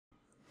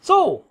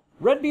So,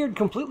 Redbeard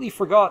completely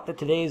forgot that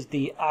today is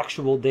the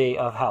actual day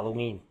of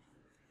Halloween.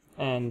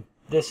 And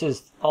this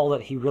is all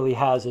that he really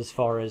has as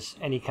far as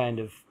any kind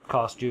of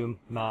costume,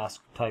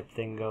 mask type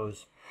thing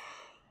goes.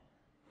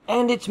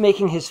 And it's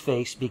making his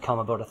face become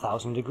about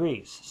 1,000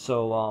 degrees.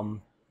 So,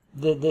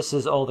 this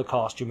is all the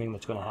costuming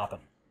that's going to happen.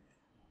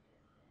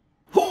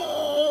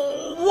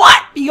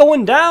 What be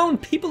going down,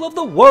 people of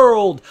the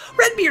world?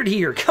 Redbeard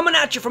here, coming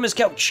at you from his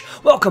couch.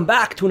 Welcome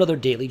back to another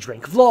Daily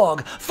Drink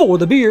vlog for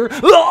the beer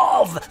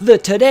of the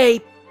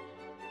today.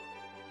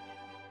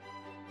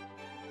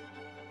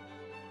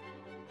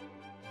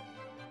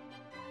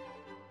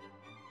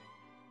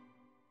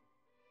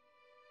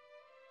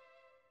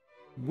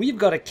 We've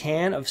got a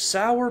can of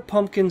Sour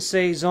Pumpkin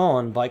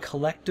Saison by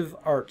Collective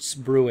Arts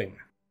Brewing.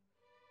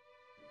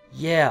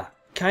 Yeah,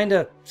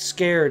 kinda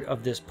scared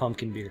of this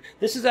pumpkin beer.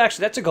 This is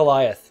actually, that's a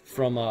Goliath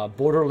from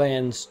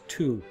Borderlands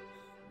 2,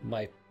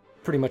 my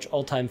pretty much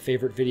all-time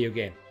favorite video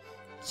game.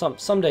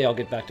 Someday I'll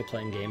get back to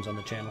playing games on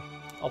the channel.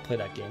 I'll play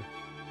that game.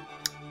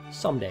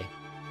 Someday.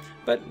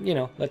 But, you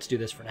know, let's do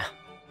this for now.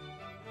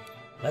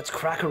 Let's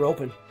crack her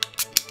open.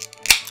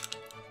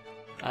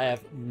 I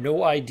have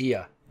no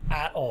idea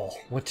at all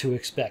what to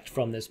expect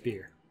from this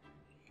beer.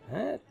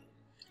 It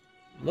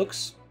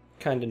looks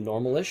kind of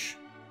normal-ish.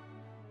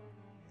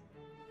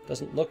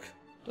 Doesn't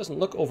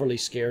look overly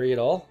scary at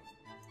all.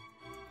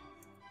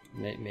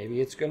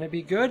 Maybe it's going to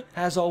be good.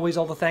 As always,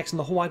 all the thanks in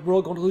the whole wide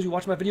world going to those who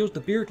watch my videos. The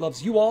beard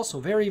loves you all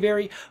so very,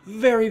 very,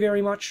 very,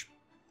 very much.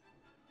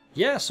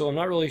 Yeah, so I'm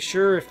not really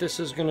sure if this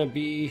is going to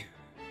be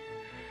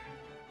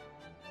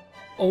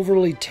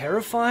overly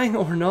terrifying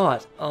or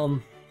not.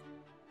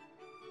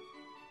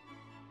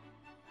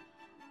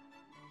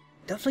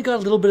 Definitely got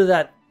a little bit of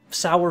that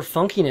sour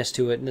funkiness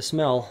to it in the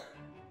smell.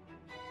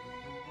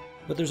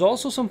 But there's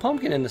also some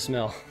pumpkin in the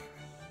smell.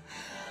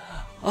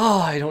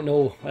 Oh, I don't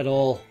know at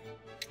all.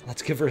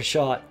 Let's give her a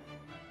shot.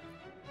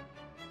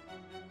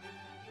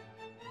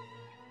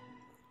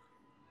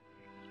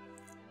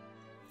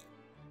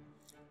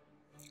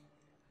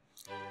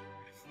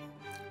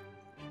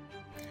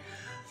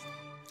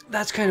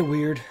 That's kind of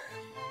weird.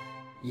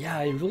 Yeah,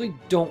 I really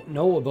don't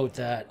know about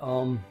that.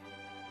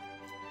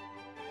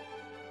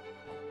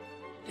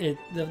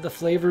 The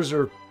flavors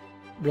are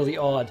really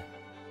odd.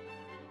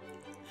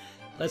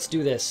 Let's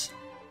do this.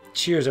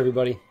 Cheers,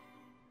 everybody.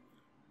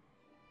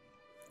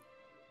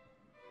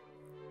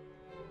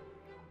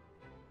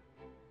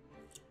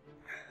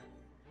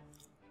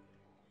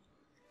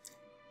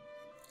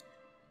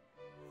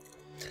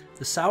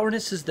 The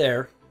sourness is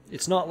there.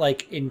 It's not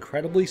like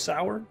incredibly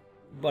sour,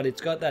 but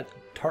it's got that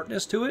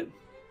tartness to it.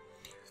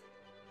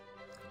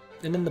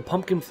 And then the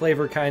pumpkin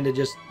flavor kind of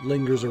just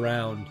lingers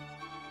around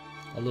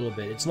a little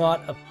bit. It's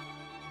not a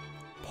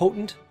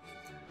potent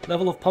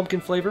level of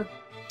pumpkin flavor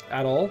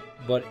at all,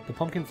 but the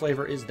pumpkin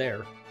flavor is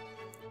there.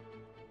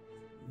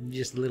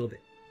 Just a little bit.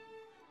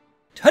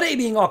 Today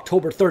being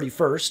October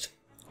 31st,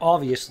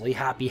 obviously,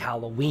 happy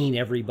Halloween,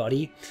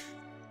 everybody.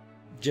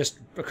 Just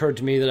occurred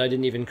to me that I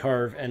didn't even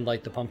carve and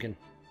light the pumpkin.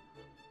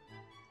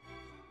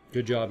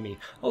 Good job, me.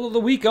 Although the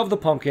week of the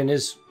pumpkin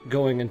is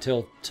going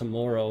until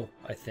tomorrow,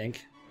 I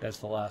think. That's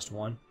the last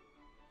one.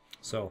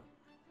 So,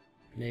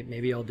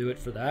 maybe I'll do it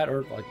for that,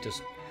 or I'll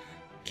just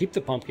keep the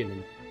pumpkin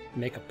and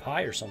make a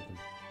pie or something.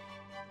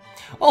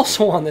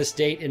 Also on this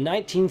date, in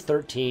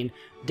 1913,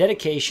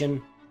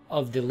 dedication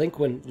of the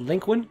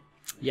Lincoln?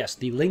 Yes,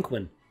 the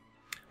Lincoln.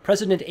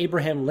 President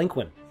Abraham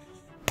Lincoln.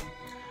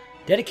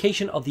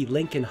 Dedication of the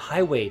Lincoln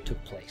Highway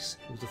took place.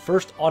 It was the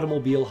first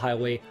automobile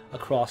highway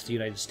across the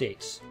United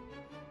States.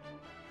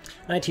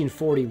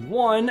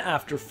 1941,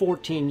 after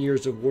 14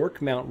 years of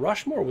work, Mount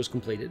Rushmore was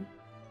completed.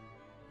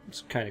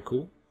 It's kind of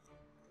cool.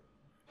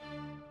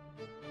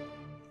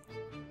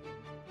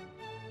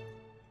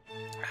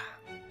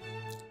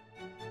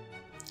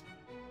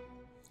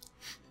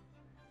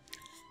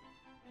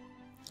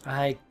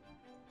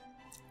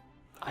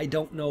 I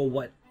don't know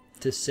what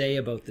to say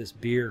about this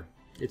beer.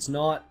 It's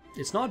not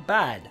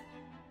bad,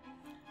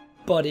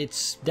 but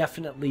it's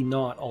definitely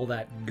not all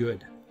that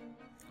good,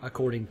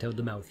 according to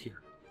the mouth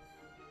here.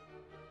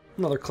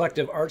 Another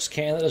Collective Arts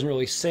can that doesn't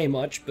really say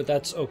much, but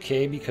that's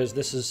okay because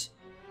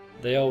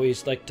they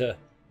always like to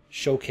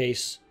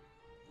showcase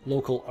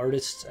local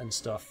artists and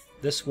stuff.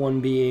 This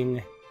one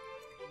being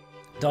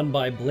done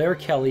by Blair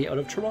Kelly out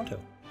of Toronto.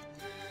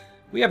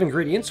 We have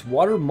ingredients: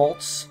 water,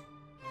 malts.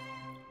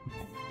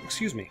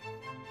 Excuse me.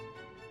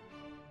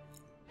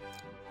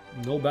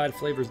 No bad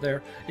flavors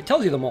there. It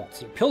tells you the malts.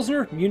 They're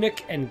Pilsner,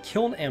 Munich, and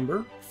Kiln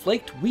Amber,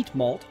 flaked wheat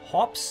malt,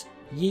 hops,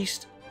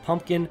 yeast,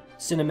 pumpkin,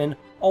 cinnamon,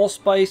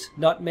 allspice,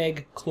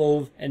 nutmeg,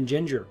 clove, and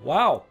ginger.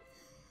 Wow.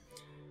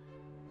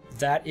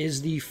 That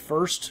is the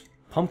first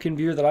pumpkin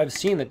beer that I've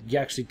seen that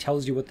actually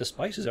tells you what the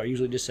spices are. It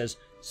usually just says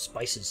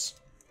spices.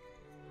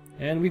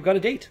 And we've got a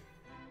date.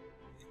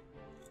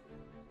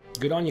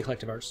 Good on you,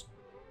 Collective Arts.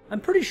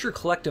 I'm pretty sure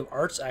Collective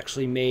Arts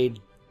actually made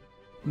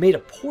a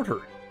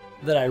porter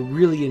that I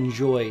really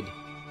enjoyed.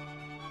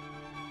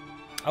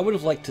 I would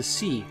have liked to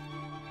see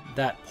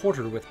that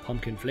porter with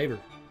pumpkin flavor.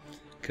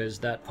 because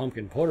that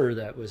pumpkin porter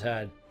that was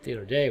had the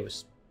other day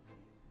was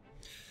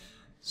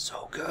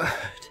so good.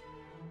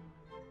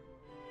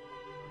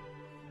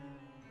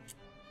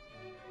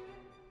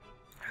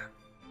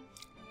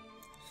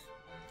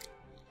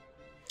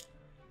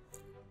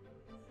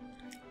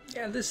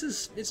 Yeah,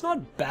 it's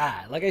not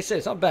bad. Like I said,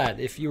 it's not bad.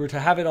 If you were to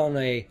have it on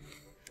a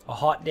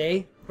hot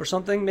day or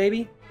something,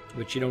 maybe,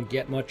 which you don't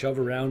get much of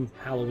around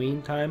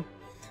Halloween time,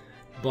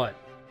 but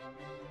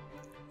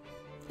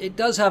it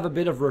does have a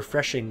bit of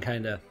refreshing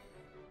kind of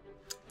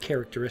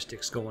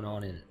characteristics going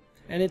on in it.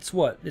 And it's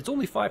what? It's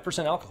only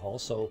 5% alcohol,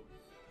 so,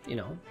 you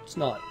know, it's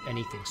not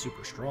anything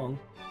super strong.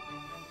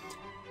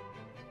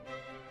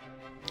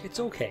 It's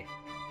okay.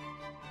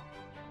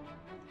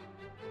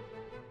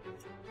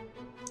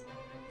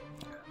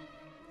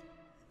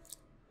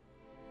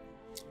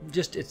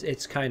 Just,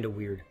 it's kind of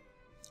weird.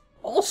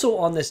 Also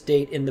on this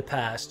date in the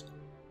past,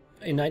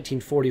 in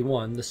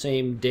 1941, the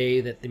same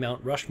day that the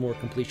Mount Rushmore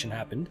completion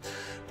happened,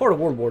 part of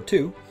World War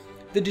II,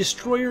 the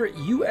destroyer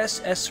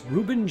USS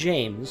Reuben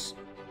James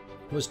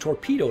was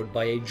torpedoed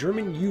by a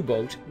German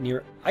U-boat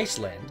near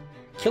Iceland,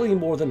 killing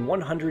more than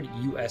 100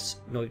 U.S.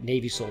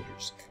 Navy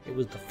soldiers. It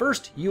was the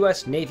first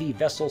U.S. Navy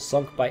vessel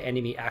sunk by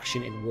enemy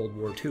action in World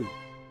War II.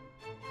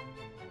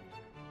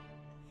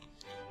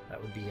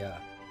 That would be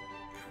a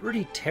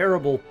pretty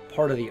terrible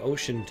part of the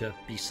ocean to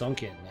be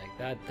sunk in.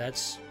 Like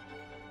that's...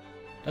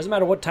 Doesn't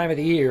matter what time of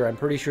the year, I'm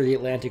pretty sure the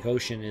Atlantic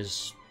Ocean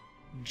is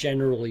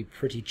generally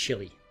pretty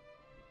chilly.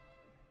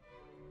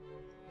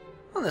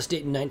 On this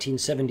date in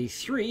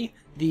 1973,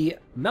 the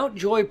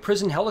Mountjoy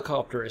prison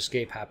helicopter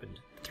escape happened.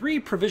 3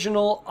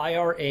 provisional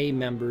IRA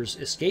members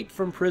escaped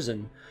from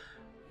prison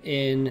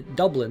in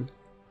Dublin,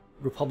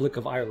 Republic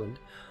of Ireland,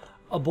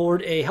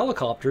 aboard a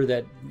helicopter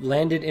that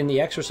landed in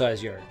the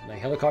exercise yard. The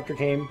helicopter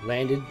came,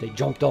 landed, they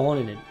jumped on,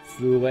 and it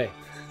flew away.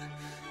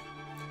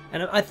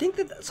 And I think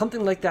that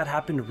something like that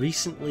happened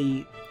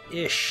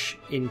recently-ish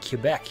in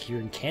Quebec, here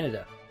in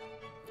Canada,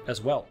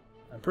 as well.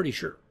 I'm pretty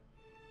sure.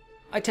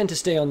 I tend to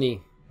stay on the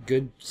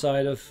good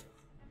side of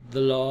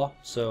the law,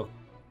 so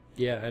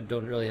yeah, I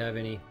don't really have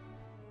any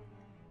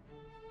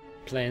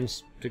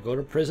plans to go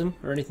to prison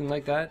or anything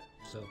like that,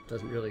 so it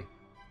doesn't really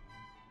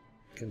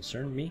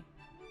concern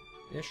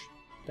me-ish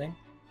thing.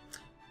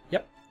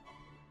 Yep.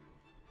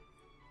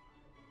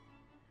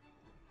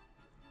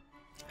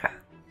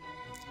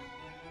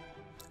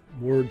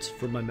 Words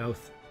from my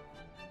mouth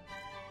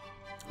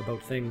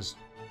about things.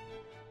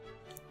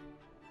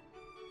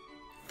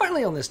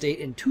 Finally, on this date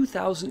in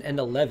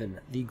 2011,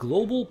 the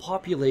global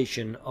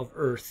population of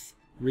Earth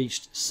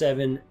reached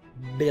 7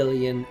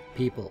 billion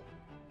people.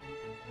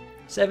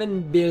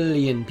 7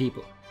 billion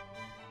people.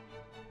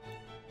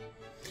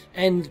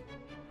 And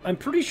I'm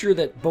pretty sure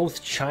that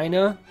both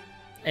China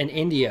and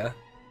India,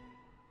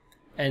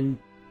 and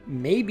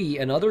maybe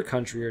another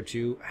country or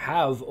two,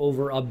 have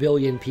over 1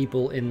 billion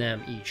people in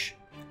them each.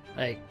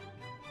 Like,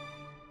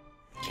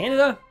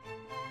 Canada,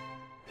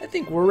 I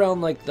think we're around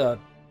like the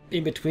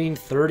in between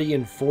 30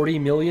 and 40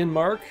 million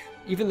mark.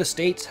 Even the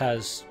States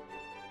has,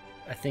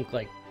 I think,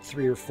 like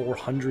 300 or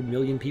 400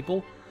 million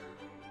people.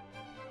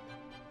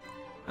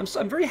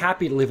 I'm very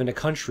happy to live in a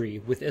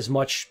country with as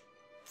much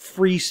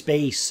free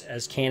space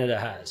as Canada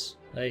has.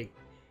 Like,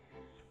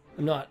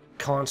 I'm not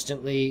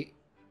constantly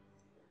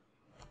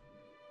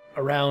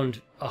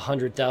around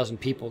 100,000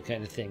 people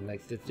kind of thing.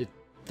 Like,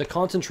 the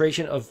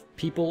concentration of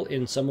people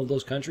in some of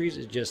those countries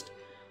is just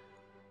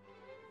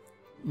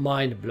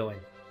mind-blowing.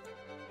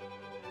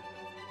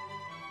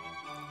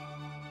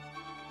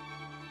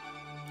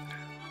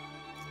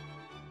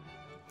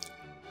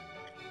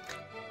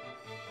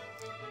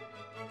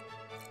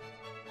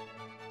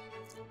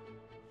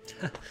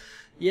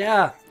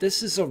 Yeah,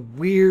 this is a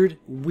weird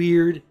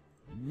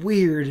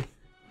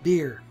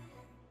beer.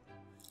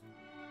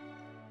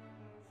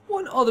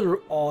 One other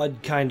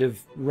odd kind of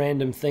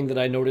random thing that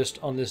I noticed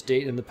on this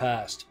date in the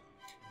past.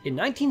 In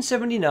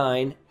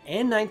 1979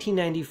 and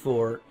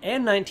 1994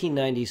 and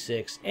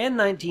 1996 and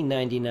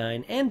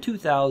 1999 and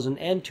 2000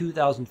 and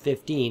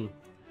 2015,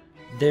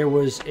 there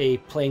was a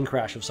plane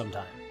crash of some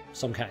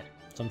kind.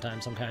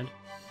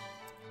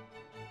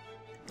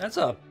 That's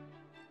a,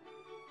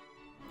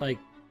 like,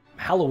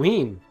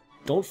 Halloween.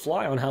 Don't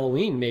fly on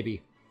Halloween,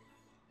 maybe.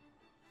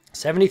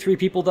 73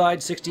 people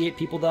died, 68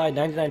 people died,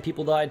 99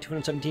 people died,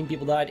 217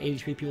 people died,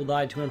 83 people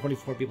died,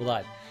 224 people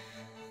died.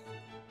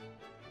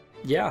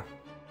 Yeah.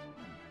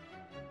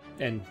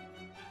 And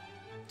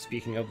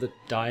speaking of the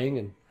dying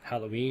and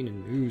Halloween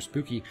and ooh,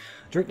 spooky,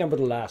 drink number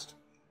the last.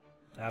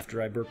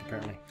 After I burp,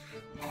 apparently.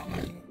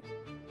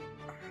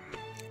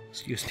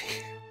 Excuse me.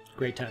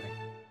 Great timing.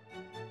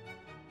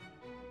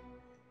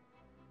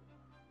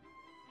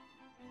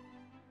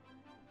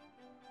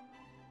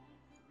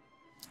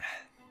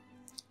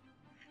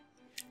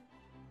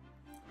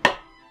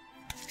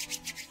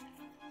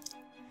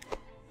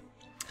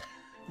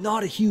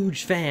 Not a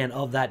huge fan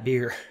of that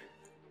beer.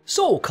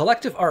 So,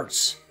 Collective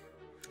Arts.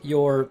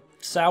 Your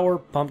sour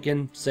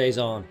pumpkin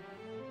Saison.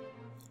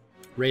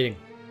 Rating.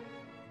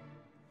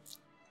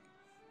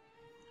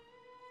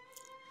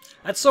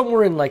 That's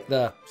somewhere in like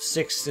the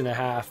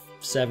 6.5,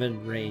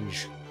 7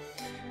 range.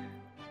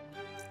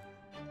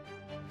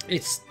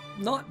 It's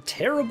not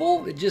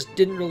terrible, it just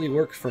didn't really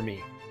work for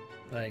me.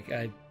 Like,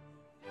 I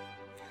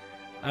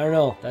don't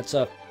know, that's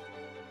a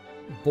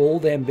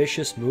bold,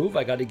 ambitious move,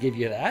 I gotta give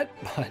you that,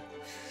 but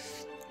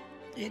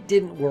it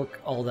didn't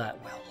work all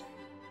that well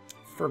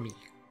for me.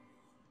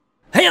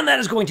 Hey, and that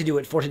is going to do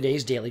it for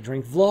today's Daily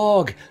Drink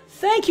vlog.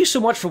 Thank you so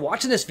much for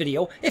watching this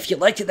video. If you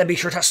liked it, then be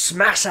sure to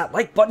smash that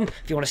like button.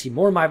 If you want to see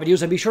more of my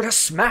videos, then be sure to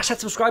smash that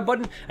subscribe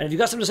button. And if you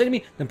got something to say to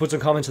me, then put some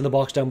comments in the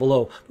box down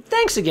below.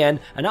 Thanks again,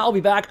 and I'll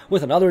be back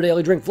with another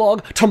Daily Drink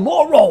vlog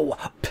tomorrow.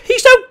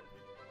 Peace out!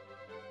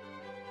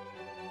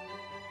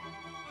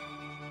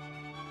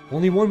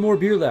 Only one more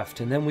beer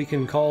left, and then we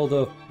can call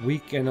the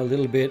week and a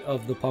little bit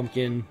of the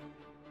pumpkin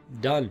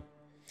done.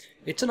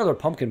 It's another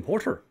pumpkin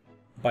porter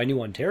by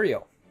New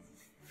Ontario.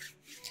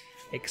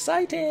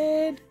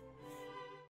 Excited!